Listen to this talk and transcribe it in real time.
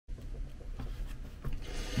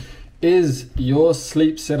Is your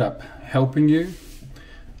sleep setup helping you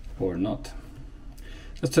or not?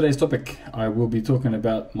 That's today's topic. I will be talking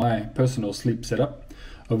about my personal sleep setup.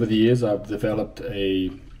 Over the years, I've developed a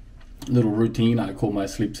little routine I call my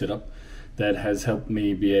sleep setup that has helped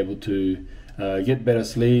me be able to get better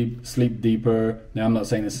sleep, sleep deeper. Now, I'm not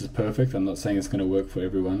saying this is perfect. I'm not saying it's going to work for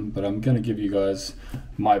everyone, but I'm going to give you guys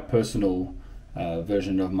my personal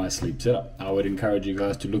version of my sleep setup. I would encourage you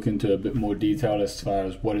guys to look into a bit more detail as far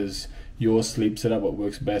as what is your sleep setup, what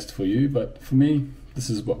works best for you. But for me, this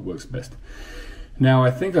is what works best. Now,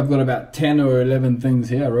 I think I've got about 10 or 11 things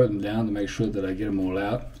here. I wrote them down to make sure that I get them all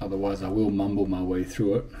out. Otherwise, I will mumble my way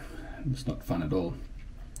through it. It's not fun at all.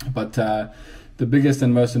 But the biggest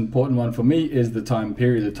and most important one for me is the time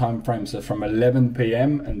period, the time frame. So from 11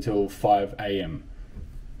 p.m. until 5 a.m.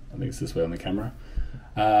 I think it's this way on the camera.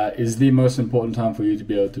 Is the most important time for you to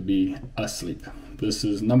be able to be asleep. This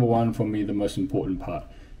is number one for me, the most important part.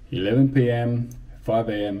 11 p.m., 5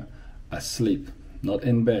 a.m., asleep. Not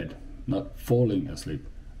in bed, not falling asleep,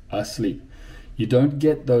 asleep. You don't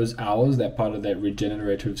get those hours, that part of that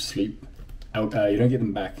regenerative sleep, you don't get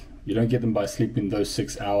them back. You don't get them by sleeping those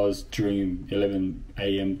 6 hours during 11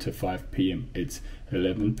 a.m. to 5 p.m. It's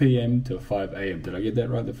 11 p.m. to 5 a.m. Did I get that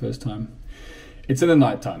right the first time? It's in the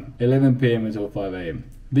night time, 11 p.m. until 5 a.m.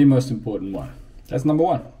 The most important one. That's number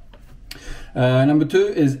one. Number two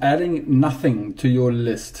is adding nothing to your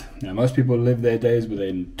list. Now, most people live their days with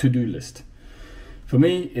a to-do list. For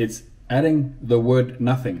me, it's adding the word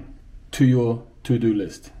nothing to your to-do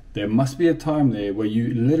list. There must be a time there where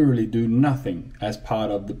you literally do nothing as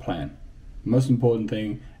part of the plan. The most important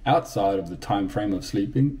thing outside of the time frame of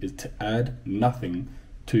sleeping is to add nothing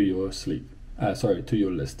to your to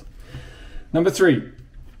your list. Number three,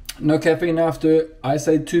 no caffeine after, I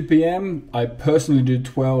say 2 p.m. I personally do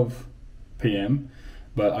 12 p.m.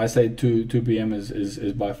 But I say 2 p.m.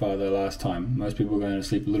 is by far the last time. Most people are going to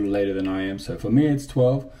sleep a little later than I am. So for me, it's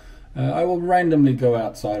 12. I will randomly go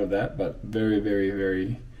outside of that, but very, very,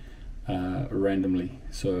 very randomly.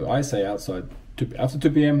 So I say outside after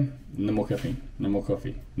 2 p.m. no more caffeine, no more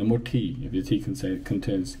coffee, no more tea. If your tea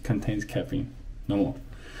contains caffeine, no more.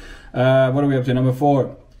 What are we up to? Number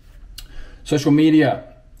four, social media,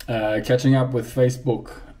 catching up with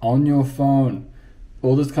Facebook on your phone,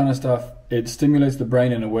 all this kind of stuff. It stimulates the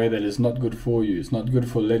brain in a way that is not good for you. It's not good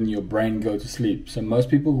for letting your brain go to sleep. So most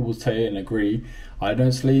people will say and agree, I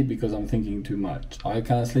don't sleep because I'm thinking too much. I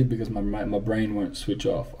can't sleep because my brain won't switch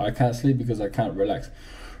off. I can't sleep because I can't relax.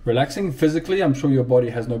 Relaxing physically, I'm sure your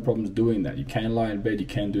body has no problems doing that. You can lie in bed, you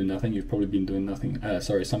can do nothing. You've probably been doing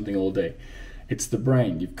something all day. It's the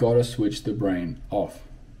brain. You've got to switch the brain off.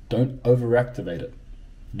 Don't overactivate it.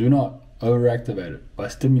 Do not overactivate it by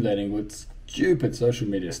stimulating with stupid social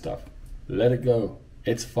media stuff. Let it go.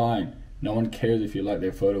 It's fine. No one cares if you like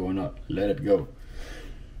their photo or not. Let it go.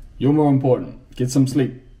 You're more important. Get some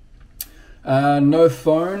sleep. No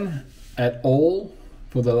phone at all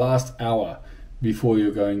for the last hour before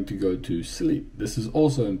you're going to go to sleep. This is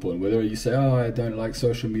also important. Whether you say, oh, I don't like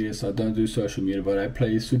social media, so I don't do social media, but I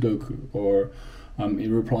play Sudoku, or I'm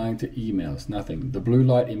replying to emails. Nothing. The blue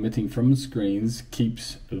light emitting from screens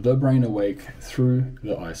keeps the brain awake through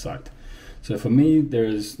the eyesight. So for me, I'm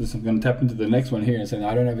going to tap into the next one here and say,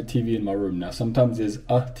 I don't have a TV in my room. Now, sometimes there's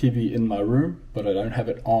a TV in my room, but I don't have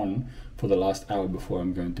it on for the last hour before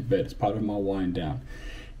I'm going to bed. It's part of my wind down.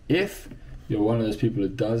 If you're one of those people who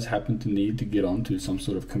does happen to need to get onto some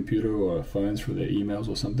sort of computer or phones for their emails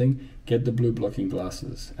or something, get the blue blocking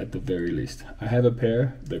glasses at the very least. I have a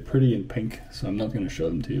pair. They're pretty in pink, so I'm not going to show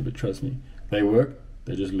them to you, but trust me, they work.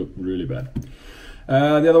 They just look really bad.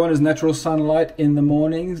 The other one is natural sunlight in the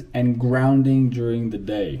mornings and grounding during the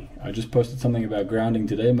day. I just posted something about grounding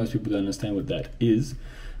today. Most people don't understand what that is.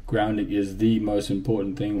 Grounding is the most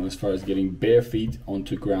important thing as far as getting bare feet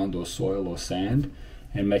onto ground or soil or sand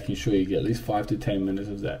and making sure you get at least 5 to 10 minutes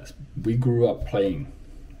of that. We grew up playing.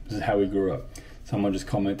 This is how we grew up. Someone just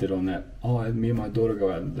commented on that. Oh, me and my daughter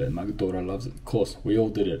go out and my daughter loves it. Of course, we all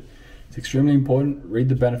did it. It's extremely important. Read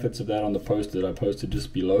the benefits of that on the post that I posted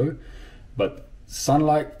just below. But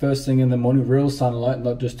sunlight first thing in the morning, real sunlight,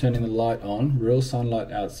 not just turning the light on, real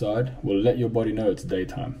sunlight outside will let your body know it's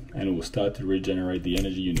daytime and it will start to regenerate the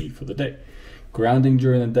energy you need for the day. Grounding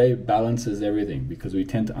during the day balances everything because we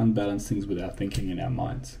tend to unbalance things with our thinking in our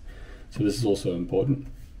minds. So this is also important.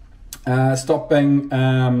 Stopping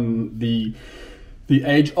the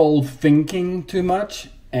age-old thinking too much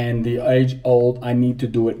and the age-old I need to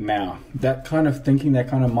do it now. That kind of thinking, that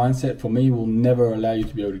kind of mindset for me will never allow you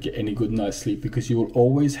to be able to get any good night's sleep because you will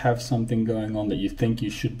always have something going on that you think you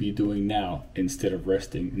should be doing now instead of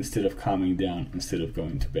resting, instead of calming down, instead of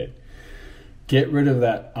going to bed. Get rid of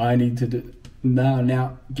that. I need to do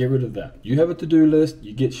now. Get rid of that. You have a to-do list.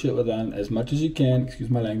 You get shit done as much as you can. Excuse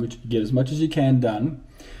my language. You get as much as you can done.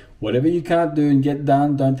 Whatever you can't do and get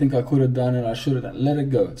done, don't think I could have done it, I should have done. Let it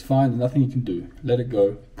go. It's fine. There's nothing you can do. Let it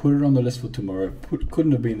go. Put it on the list for tomorrow.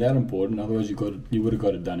 Couldn't have been that important. Otherwise, you would have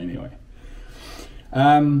got it done anyway.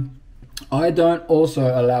 I don't also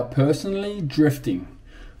allow personally drifting.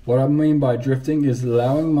 What I mean by drifting is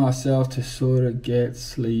allowing myself to sort of get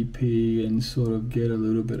sleepy and sort of get a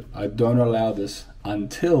little bit. I don't allow this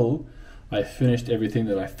until I finished everything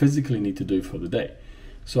that I physically need to do for the day.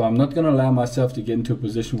 So I'm not going to allow myself to get into a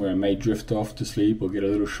position where I may drift off to sleep or get a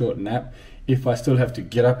little short nap if I still have to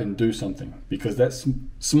get up and do something, because that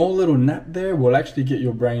small little nap there will actually get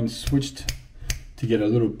your brain switched to get a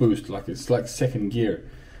little boost, like it's like second gear.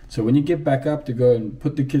 So when you get back up to go and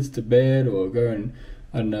put the kids to bed or go and,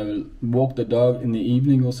 I don't know, walk the dog in the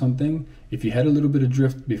evening or something, if you had a little bit of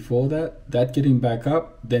drift before that getting back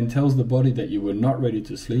up then tells the body that you were not ready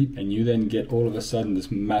to sleep, and you then get all of a sudden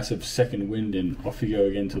this massive second wind and off you go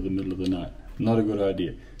again till the middle of the night. Not a good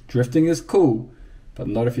idea. Drifting is cool, but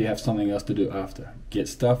not if you have something else to do after. Get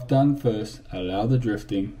stuff done first, allow the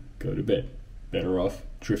drifting, go to bed. Better off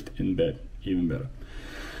drift in bed, even better.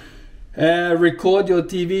 Record your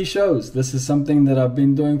TV shows. This is something that I've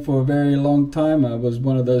been doing for a very long time. I was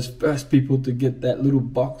one of those first people to get that little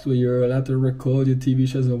box where you're allowed to record your TV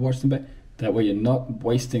shows and watch them back. That way you're not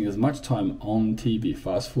wasting as much time on TV.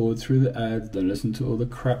 Fast forward through the ads, don't listen to all the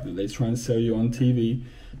crap that they try and sell you on TV.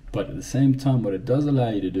 But at the same time, what it does allow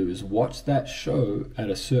you to do is watch that show at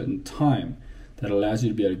a certain time that allows you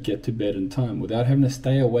to be able to get to bed in time without having to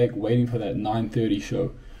stay awake waiting for that 9:30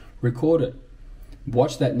 show. Record it.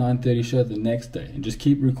 Watch that 9:30 show the next day and just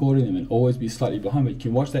keep recording them and always be slightly behind. But you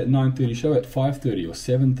can watch that 9:30 show at 5:30 or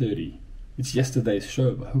 7:30. It's yesterday's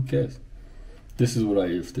show, but who cares? This is what I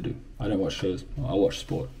used to do. I don't watch shows. I watch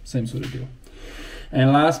sport. Same sort of deal.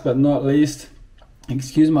 And last but not least,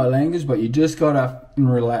 excuse my language, but you just gotta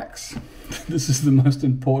relax. This is the most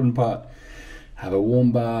important part. Have a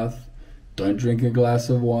warm bath. Don't drink a glass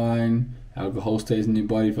of wine. Alcohol stays in your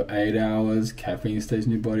body for 8 hours. Caffeine stays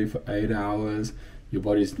in your body for 8 hours. Your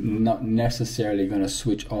body's not necessarily going to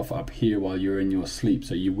switch off up here while you're in your sleep.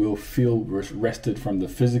 So you will feel rested from the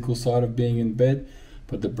physical side of being in bed,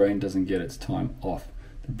 but the brain doesn't get its time off.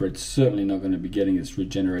 The brain's certainly not going to be getting its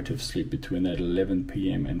regenerative sleep between that 11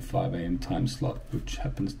 p.m. and 5 a.m. time slot, which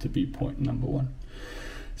happens to be point number 1.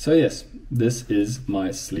 So yes, this is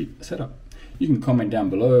my sleep setup. You can comment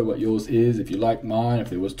down below what yours is, if you like mine,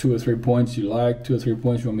 if there was 2 or 3 points you like, 2 or 3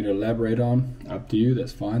 points you want me to elaborate on. Up to you,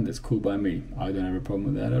 that's fine, that's cool by me. I don't have a problem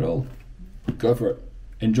with that at all. Go for it.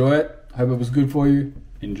 Enjoy it. Hope it was good for you.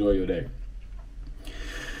 Enjoy your day.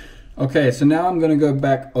 Okay, so now I'm going to go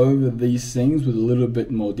back over these things with a little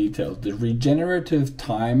bit more details. The regenerative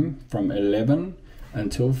time from 11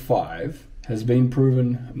 until 5 has been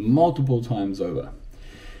proven multiple times over.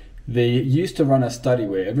 They used to run a study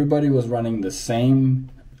where everybody was running the same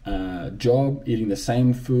job, eating the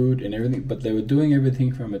same food and everything, but they were doing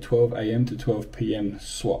everything from a 12 a.m. to 12 p.m.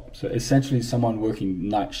 swap. So essentially someone working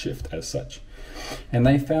night shift as such. And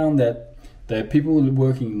they found that the people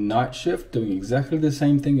working night shift doing exactly the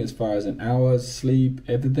same thing as far as an hour's sleep,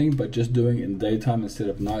 everything, but just doing it in daytime instead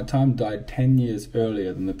of nighttime, died 10 years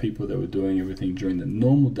earlier than the people that were doing everything during the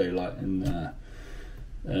normal daylight and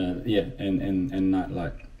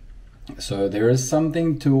nightlight. So there is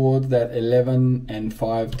something towards that 11 and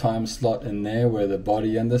 5 time slot in there where the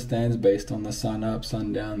body understands based on the sun up,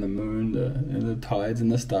 sun down, the moon, the tides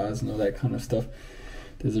and the stars and all that kind of stuff.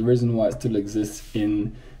 There's a reason why it still exists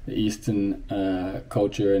in the Eastern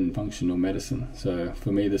culture and functional medicine. So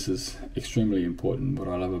for me, this is extremely important. What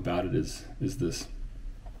I love about it is this.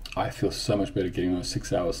 I feel so much better getting on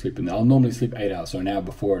 6 hours sleep. And I'll normally sleep 8 hours, so an hour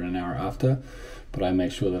before and an hour after, but I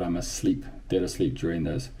make sure that I'm dead asleep during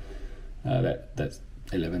those that's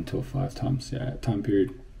 11 till 5 times time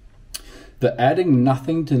period. The adding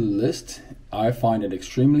nothing to the list, I find it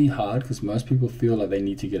extremely hard because most people feel like they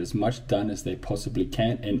need to get as much done as they possibly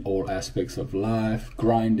can in all aspects of life,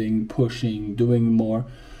 grinding, pushing, doing more.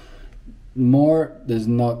 More is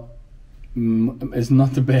not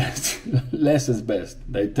the best. Less is best.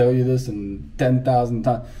 They tell you this in 10,000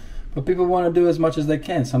 times, but people want to do as much as they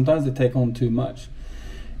can. Sometimes they take on too much.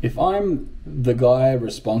 If I'm the guy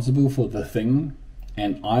responsible for the thing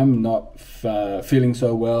and I'm not feeling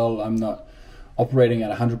so well, I'm not operating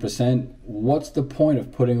at 100%, what's the point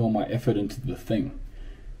of putting all my effort into the thing?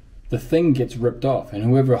 The thing gets ripped off, and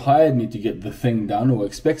whoever hired me to get the thing done or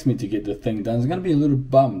expects me to get the thing done is going to be a little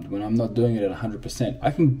bummed when I'm not doing it at 100%. I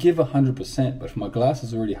can give 100%, but if my glass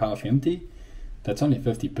is already half empty, That's only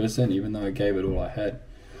 50%, even though I gave it all I had.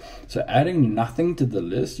 So adding nothing to the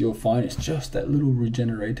list, you'll find it's just that little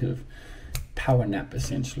regenerative power nap,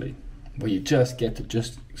 essentially, where you just get to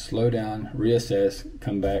just slow down, reassess,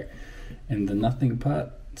 come back. And the nothing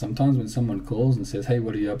part, sometimes when someone calls and says, hey,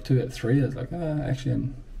 what are you up to at 3? I was like, actually,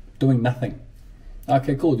 I'm doing nothing.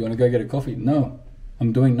 Okay, cool. Do you want to go get a coffee? No,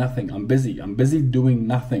 I'm doing nothing. I'm busy. I'm busy doing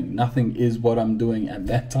nothing. Nothing is what I'm doing at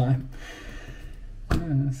that time.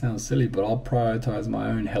 That sounds silly, but I'll prioritize my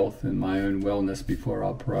own health and my own wellness before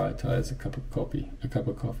I'll prioritize a cup of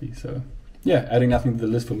coffee. So yeah, adding nothing to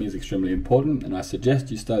the list for me is extremely important, and I suggest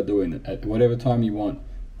you start doing it at whatever time you want.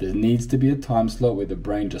 There needs to be a time slot where the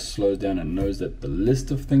brain just slows down and knows that the list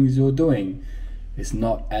of things you're doing is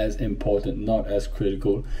not as important, not as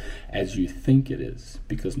critical as you think it is,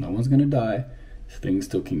 because no one's going to die. Things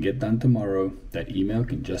still can get done tomorrow. That email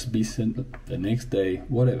can just be sent the next day,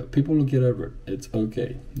 whatever. People will get over it. It's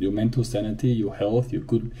okay. Your mental sanity, your health, your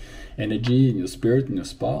good energy, and your spirit and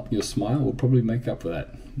your smile will probably make up for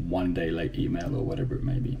that one day late email or whatever it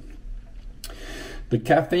may be. The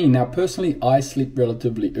caffeine. Now, personally, I sleep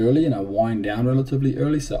relatively early and I wind down relatively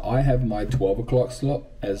early, so I have my 12 o'clock slot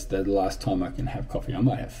as the last time I can have coffee. I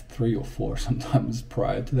might have 3 or 4 sometimes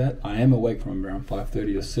prior to that. I am awake from around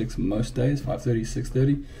 5:30 or 6 most days, 5:30,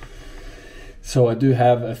 6:30. So I do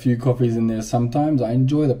have a few coffees in there sometimes. I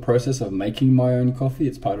enjoy the process of making my own coffee.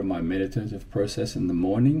 It's part of my meditative process in the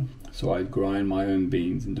morning. So I grind my own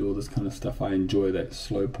beans and do all this kind of stuff. I enjoy that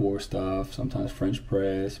slow pour stuff, sometimes French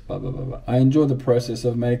press, blah, blah, blah, blah. I enjoy the process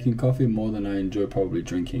of making coffee more than I enjoy probably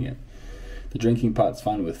drinking it. The drinking part's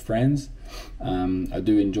fun with friends. I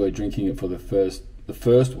do enjoy drinking it for the first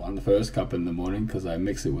cup in the morning, because I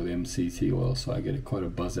mix it with MCT oil, so I get quite a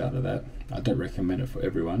buzz out of that. I don't recommend it for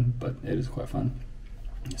everyone, but it is quite fun.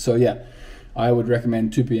 So yeah, I would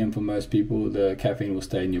recommend 2 p.m. for most people. The caffeine will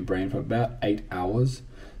stay in your brain for about 8 hours.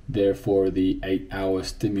 Therefore, the 8-hour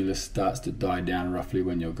stimulus starts to die down roughly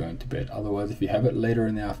when you're going to bed. Otherwise, if you have it later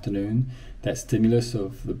in the afternoon, that stimulus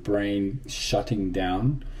of the brain shutting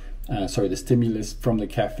down, the stimulus from the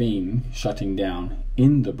caffeine shutting down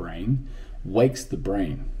in the brain wakes the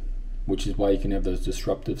brain, which is why you can have those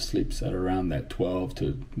disruptive sleeps at around that 12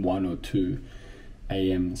 to 1 or 2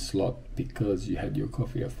 a.m. slot, because you had your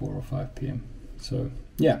coffee at 4 or 5 p.m. So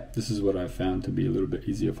yeah, this is what I've found to be a little bit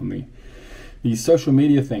easier for me. The social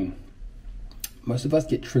media thing. Most of us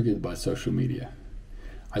get triggered by social media.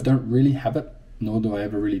 I don't really have it, nor do I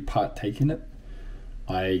ever really partake in it.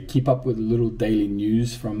 I keep up with little daily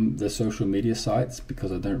news from the social media sites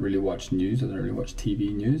because I don't really watch news. I don't really watch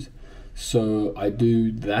TV news. So I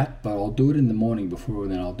do that, but I'll do it in the morning before,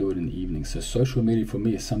 and then I'll do it in the evening. So social media for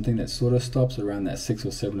me is something that sort of stops around that 6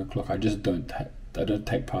 or 7 o'clock. I just don't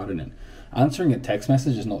take part in it. Answering a text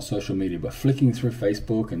message is not social media, but flicking through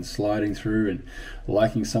Facebook and sliding through and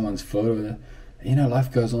liking someone's photo,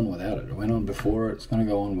 life goes on without it. It went on before it, it's going to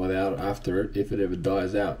go on without it after it, if it ever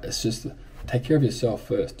dies out. It's just take care of yourself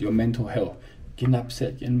first, your mental health. Getting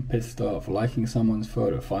upset, getting pissed off, liking someone's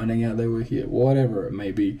photo, finding out they were here, whatever it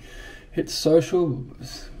may be. It's social,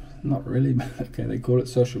 not really, okay, they call it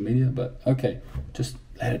social media, but okay, just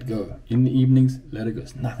let it go. In the evenings, let it go.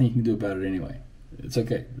 There's nothing you can do about it anyway. It's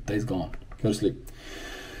okay, the day's gone. Go to sleep.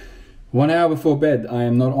 1 hour before bed, I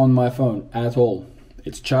am not on my phone at all.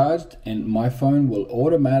 It's charged, and my phone will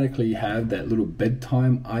automatically have that little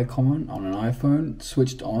bedtime icon on an iPhone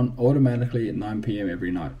switched on automatically at 9 p.m.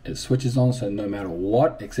 every night. It switches on, so no matter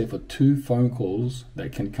what, except for 2 phone calls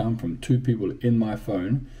that can come from 2 people in my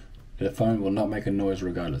phone, the phone will not make a noise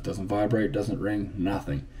regardless. Doesn't vibrate, doesn't ring,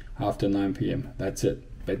 nothing. After 9 p.m. That's it.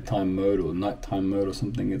 Bedtime mode or nighttime mode or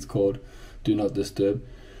something it's called. Do not disturb.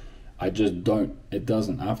 I just don't. It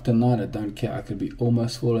doesn't. After 9, I don't care. I could be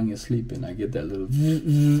almost falling asleep and I get that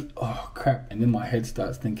little oh crap, and then my head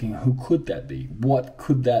starts thinking, who could that be? What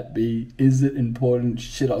could that be? Is it important?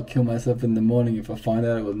 Shit, I'll kill myself in the morning if I find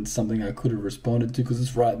out it wasn't something I could have responded to, because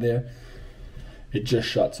it's right there. It just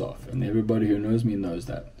shuts off, and everybody who knows me knows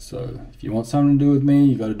that. So if you want something to do with me,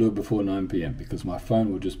 you got to do it before 9 p.m. because my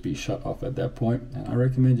phone will just be shut off at that point. And I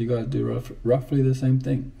recommend you guys do roughly the same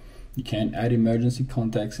thing. You can add emergency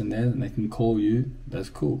contacts in there and they can call you. That's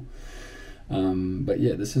cool. But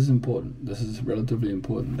yeah, this is important. This is relatively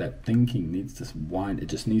important. That thinking needs to wind. It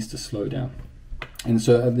just needs to slow down. And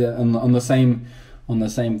so on the same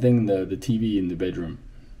thing, the TV in the bedroom.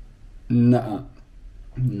 Nuh-uh.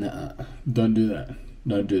 Don't do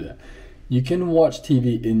that. You can watch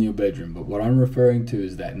TV in your bedroom, but what I'm referring to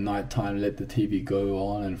is that nighttime, let the TV go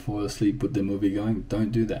on and fall asleep with the movie going.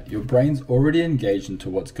 Don't do that. Your brain's already engaged into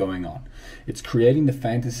what's going on. It's creating the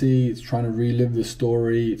fantasy, it's trying to relive the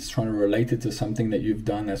story, it's trying to relate it to something that you've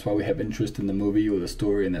done. That's why we have interest in the movie or the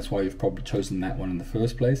story, and that's why you've probably chosen that one in the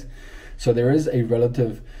first place. So there is a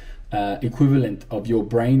relative equivalent of your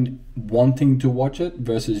brain wanting to watch it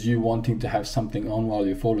versus you wanting to have something on while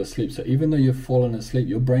you fall asleep. So even though you've fallen asleep,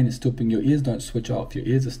 your brain is still your ears don't switch off. Your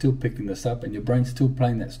ears are still picking this up, and your brain's still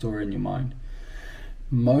playing that story in your mind.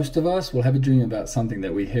 Most of us will have a dream about something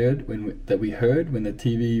that we heard when the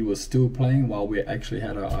TV was still playing while we actually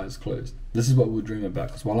had our eyes closed. This is what we'll dream about,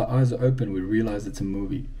 because while our eyes are open, we realize it's a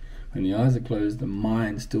movie. When the eyes are closed, the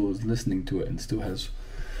mind still is listening to it and still has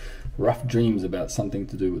rough dreams about something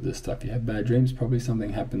to do with this stuff. You have bad dreams, probably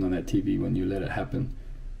something happened on that TV when you let it happen.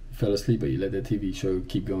 You fell asleep, but you let that TV show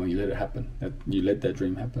keep going. You let it happen. You let that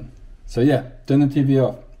dream happen. So yeah, turn the TV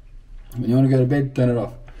off. When you want to go to bed, turn it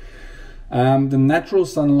off. The natural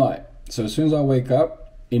sunlight. So as soon as I wake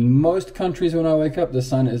up, in most countries when I wake up, the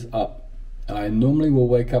sun is up. I normally will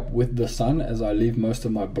wake up with the sun, as I leave most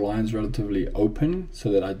of my blinds relatively open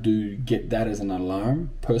so that I do get that as an alarm.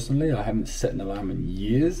 Personally, I haven't set an alarm in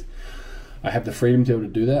years. I have the freedom to be able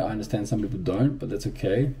to do that. I understand some people don't, but that's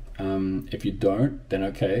okay. If you don't, then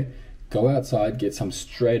okay. Go outside, get some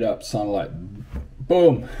straight up sunlight.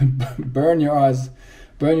 Boom! burn your eyes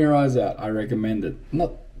out. I recommend it.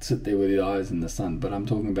 Not sit there with your eyes in the sun, but I'm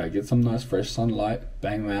talking about get some nice fresh sunlight,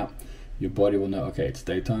 bang them out. Your body will know, okay, it's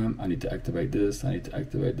daytime, I need to activate this, like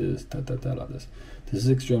this. This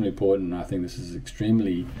is extremely important, and I think this is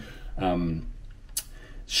extremely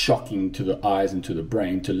shocking to the eyes and to the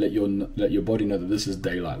brain to let your body know that this is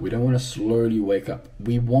daylight. We don't want to slowly wake up.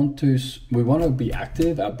 We want to be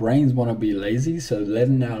active. Our brains want to be lazy, so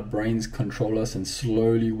letting our brains control us and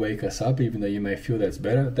slowly wake us up, even though you may feel that's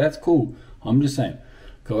better, that's cool. I'm just saying,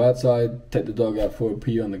 go outside, take the dog out for a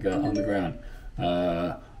pee on the ground.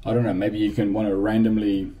 I don't know, maybe you can want to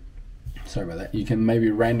randomly, sorry about that, you can maybe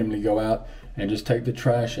randomly go out and just take the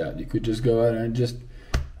trash out. You could just go out and just,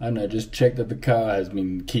 I don't know, just check that the car has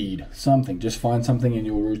been keyed. Something, just find something in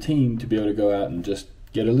your routine to be able to go out and just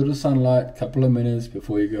get a little sunlight, a couple of minutes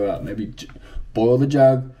before you go out. Maybe boil the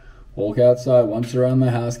jug, walk outside, once around the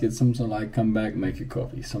house, get some sunlight, come back, make your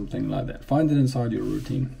coffee, something like that. Find it inside your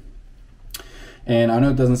routine. And I know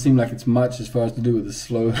it doesn't seem like it's much as far as to do with the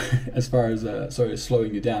slowing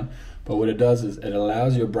you down, but what it does is it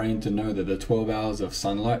allows your brain to know that the 12 hours of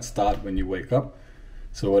sunlight start when you wake up.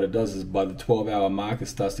 So what it does is by the 12-hour mark, it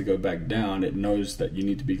starts to go back down. It knows that you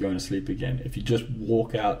need to be going to sleep again. If you just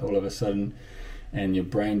walk out all of a sudden and your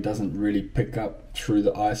brain doesn't really pick up through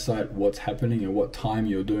the eyesight what's happening and what time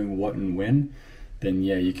you're doing what and when, then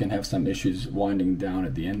yeah, you can have some issues winding down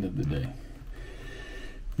at the end of the day.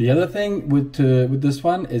 The other thing with this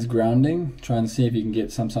one is grounding. Try and see if you can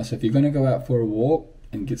get some sun. So if you're going to go out for a walk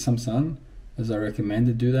and get some sun, as I recommend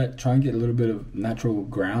to do that, try and get a little bit of natural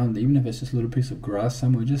ground, even if it's just a little piece of grass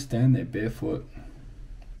somewhere. Just stand there barefoot.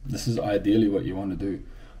 This is ideally what you want to do.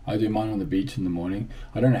 I do mine on the beach in the morning.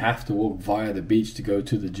 I don't have to walk via the beach to go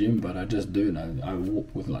to the gym, but I just do. And I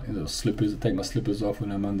walk with like little slippers. I take my slippers off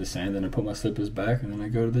when I'm on the sand, and I put my slippers back, and then I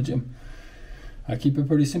go to the gym. I keep it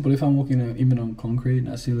pretty simple. If I'm walking even on concrete and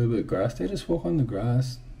I see a little bit of grass there, just walk on the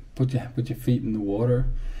grass. Put your feet in the water.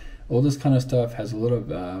 All this kind of stuff has a lot of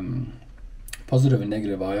positive and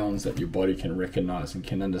negative ions that your body can recognize and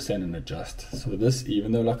can understand and adjust. So this,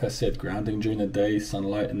 even though like I said, grounding during the day,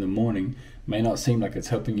 sunlight in the morning, may not seem like it's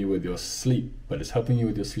helping you with your sleep, but it's helping you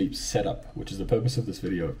with your sleep setup, which is the purpose of this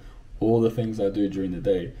video. All the things I do during the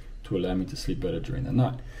day to allow me to sleep better during the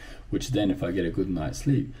night, which then if I get a good night's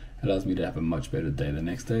sleep, allows me to have a much better day the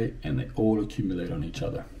next day, and they all accumulate on each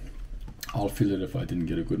other. I'll feel it if I didn't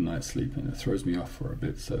get a good night's sleep, and it throws me off for a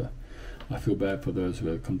bit, so I feel bad for those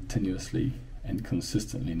who are continuously and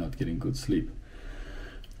consistently not getting good sleep.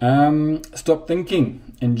 Stop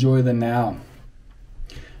thinking, enjoy the now.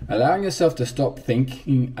 Allowing yourself to stop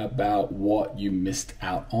thinking about what you missed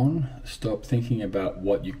out on. Stop thinking about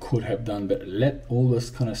what you could have done, but let all this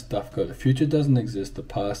kind of stuff go. The future doesn't exist. The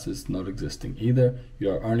past is not existing either. You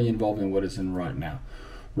are only involved in what is in right now.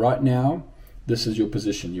 Right now, this is your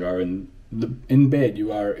position. You are in bed.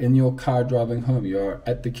 You are in your car driving home. You are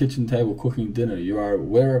at the kitchen table cooking dinner. You are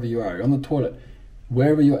wherever you are. You're on the toilet.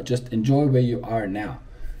 Wherever you are, just enjoy where you are now.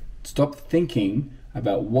 Stop thinking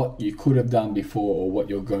about what you could have done before or what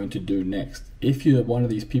you're going to do next. If you're one of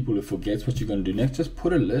these people who forgets what you're going to do next, just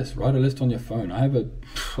put a list, write a list on your phone. I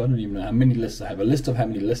don't even know how many lists I have. A list of how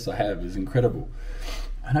many lists I have is incredible.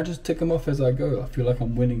 and I just tick them off as I go. I feel like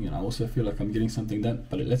I'm winning, and I also feel like I'm getting something done,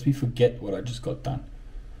 but it lets me forget what I just got done.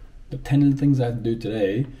 The 10 little things I have to do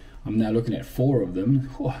today, I'm now looking at 4 of them.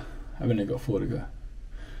 I've only got 4 to go.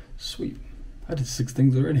 Sweet. I did 6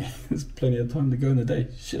 things already. There's plenty of time to go in the day.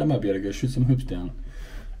 Shit, I might be able to go shoot some hoops down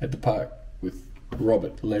at the park with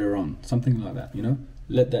Robert later on. Something like that, you know?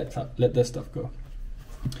 Let that stuff go.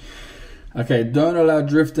 Okay, don't allow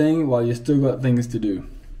drifting while you still got things to do.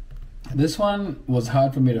 This one was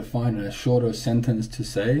hard for me to find a shorter sentence to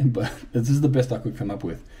say, but this is the best I could come up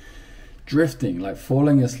with. Drifting, like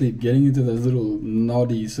falling asleep, getting into those little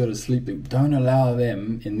noddy sort of sleeping, don't allow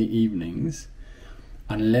them in the evenings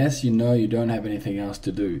unless you know you don't have anything else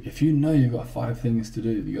to do. If you know you've got 5 things to do,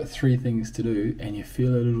 you've got 3 things to do, and you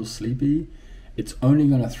feel a little sleepy, it's only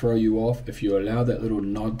going to throw you off if you allow that little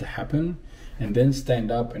nod to happen and then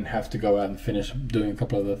stand up and have to go out and finish doing a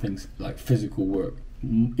couple of other things like physical work.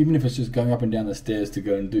 Even if it's just going up and down the stairs to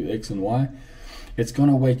go and do X and Y, it's going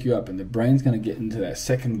to wake you up and the brain's going to get into that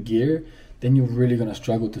second gear. Then you're really going to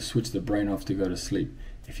struggle to switch the brain off to go to sleep.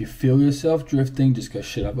 If you feel yourself drifting, just go,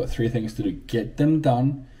 shit, I've got 3 things to do. Get them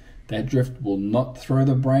done. That drift will not throw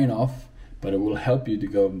the brain off, but it will help you to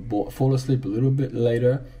go fall asleep a little bit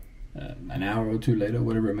later, an hour or 2 later,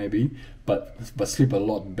 whatever it may be, but sleep a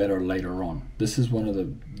lot better later on. This is one of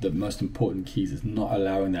the most important keys, is not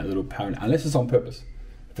allowing that little power nap, unless it's on purpose.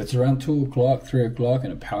 If it's around 2 o'clock, 3 o'clock,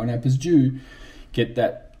 and a power nap is due, get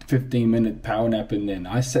that 15-minute power nap in then.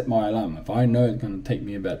 I set my alarm. If I know it's going to take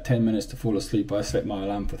me about 10 minutes to fall asleep, I set my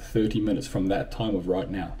alarm for 30 minutes from that time of right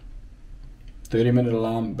now. 30-minute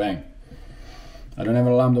alarm, bang. I don't have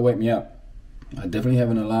an alarm to wake me up. I definitely have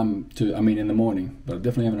an alarm in the morning, but I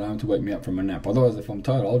definitely have an alarm to wake me up from a nap. Otherwise, if I'm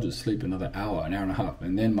tired, I'll just sleep another hour, an hour and a half,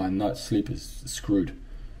 and then my night's sleep is screwed,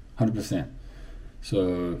 100%.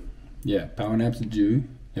 So, yeah, power naps are due.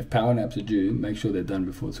 If power naps are due, make sure they're done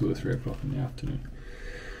before 2 or 3 o'clock in the afternoon.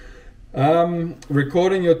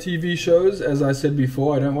 Recording your TV shows, as I said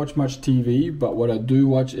before, I don't watch much TV, but what I do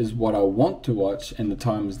watch is what I want to watch and the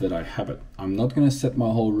times that I have it. I'm not going to set my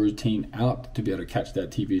whole routine out to be able to catch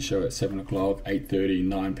that TV show at 7 o'clock, 8:30,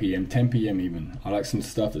 9 p.m, 10 p.m. even. I like some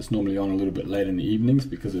stuff that's normally on a little bit late in the evenings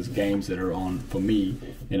because there's games that are on for me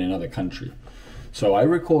in another country. So I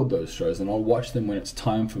record those shows and I'll watch them when it's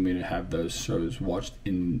time for me to have those shows watched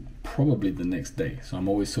in probably the next day. So I'm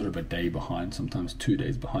always sort of a day behind, sometimes 2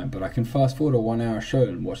 days behind, but I can fast forward a 1 hour show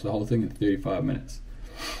and watch the whole thing in 35 minutes.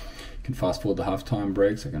 I can fast forward the halftime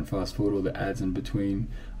breaks, I can fast forward all the ads in between.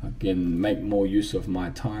 I can make more use of my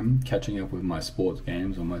time catching up with my sports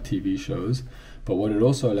games or my TV shows. But what it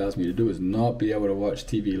also allows me to do is not be able to watch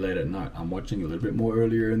TV late at night. I'm watching a little bit more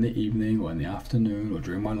earlier in the evening or in the afternoon or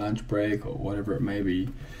during my lunch break or whatever it may be.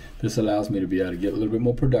 This allows me to be able to get a little bit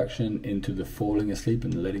more production into the falling asleep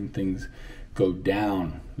and letting things go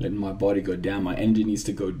down, letting my body go down. My energy needs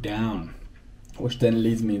to go down, which then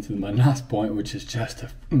leads me into my last point, which is just to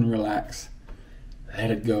relax. Let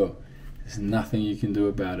it go. There's nothing you can do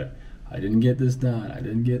about it. I didn't get this done. I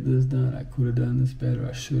didn't get this done. I could have done this better.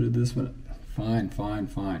 I should have this one.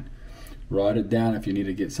 Fine. Write it down if you need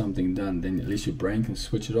to get something done. Then at least your brain can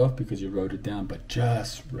switch it off because you wrote it down. But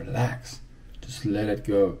just relax. Just let it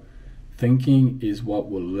go. Thinking is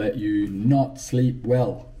what will let you not sleep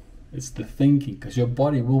well. It's the thinking, because your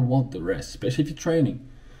body will want the rest, especially if you're training.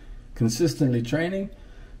 Consistently training,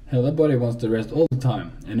 hell, the body wants to rest all the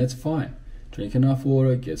time, and it's fine. Drink enough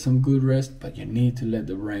water, get some good rest, but you need to let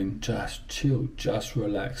the brain just chill, just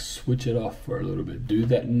relax, switch it off for a little bit. Do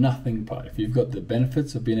that nothing part. If you've got the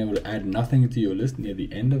benefits of being able to add nothing to your list near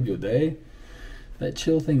the end of your day, that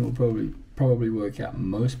chill thing will probably work out.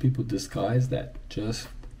 Most people disguise that just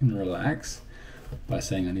relax by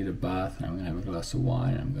saying I need a bath and I'm going to have a glass of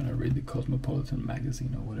wine and I'm going to read the Cosmopolitan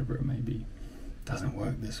magazine or whatever it may be. It doesn't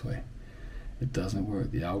work this way. It doesn't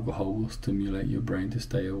work. The alcohol will stimulate your brain to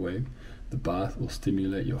stay awake. The bath will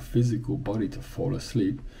stimulate your physical body to fall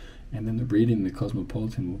asleep. And then the reading the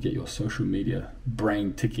Cosmopolitan will get your social media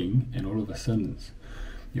brain ticking, and all of a sudden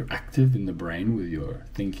you're active in the brain with your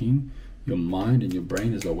thinking. Your mind and your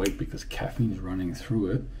brain is awake because caffeine's running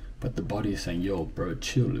through it, but the body is saying, yo bro,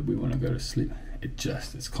 chill, we want to go to sleep.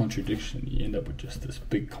 It's contradiction. You end up with just this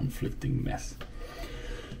big conflicting mess.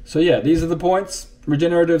 So yeah, these are the points.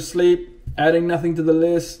 Regenerative sleep, adding nothing to the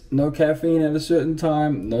list, no caffeine at a certain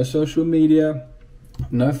time, no social media,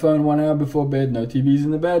 no phone 1 hour before bed, no TVs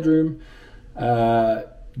in the bedroom.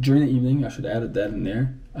 During the evening, I should have added that in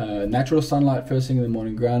there. Natural sunlight first thing in the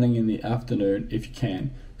morning, grounding in the afternoon if you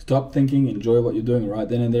can. Stop thinking, enjoy what you're doing right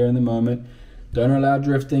then and there in the moment. Don't allow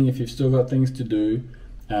drifting if you've still got things to do.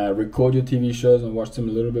 Record your TV shows and watch them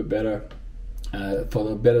a little bit better for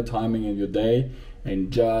the better timing of your day.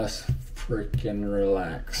 and just freaking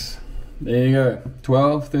relax. There you go,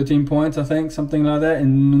 12, 13 points, I think, something like that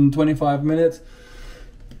in 25 minutes.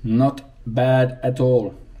 Not bad at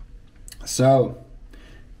all. So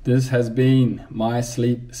this has been my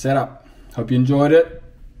sleep setup. Hope you enjoyed it.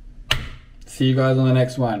 See you guys on the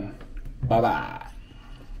next one. Bye bye.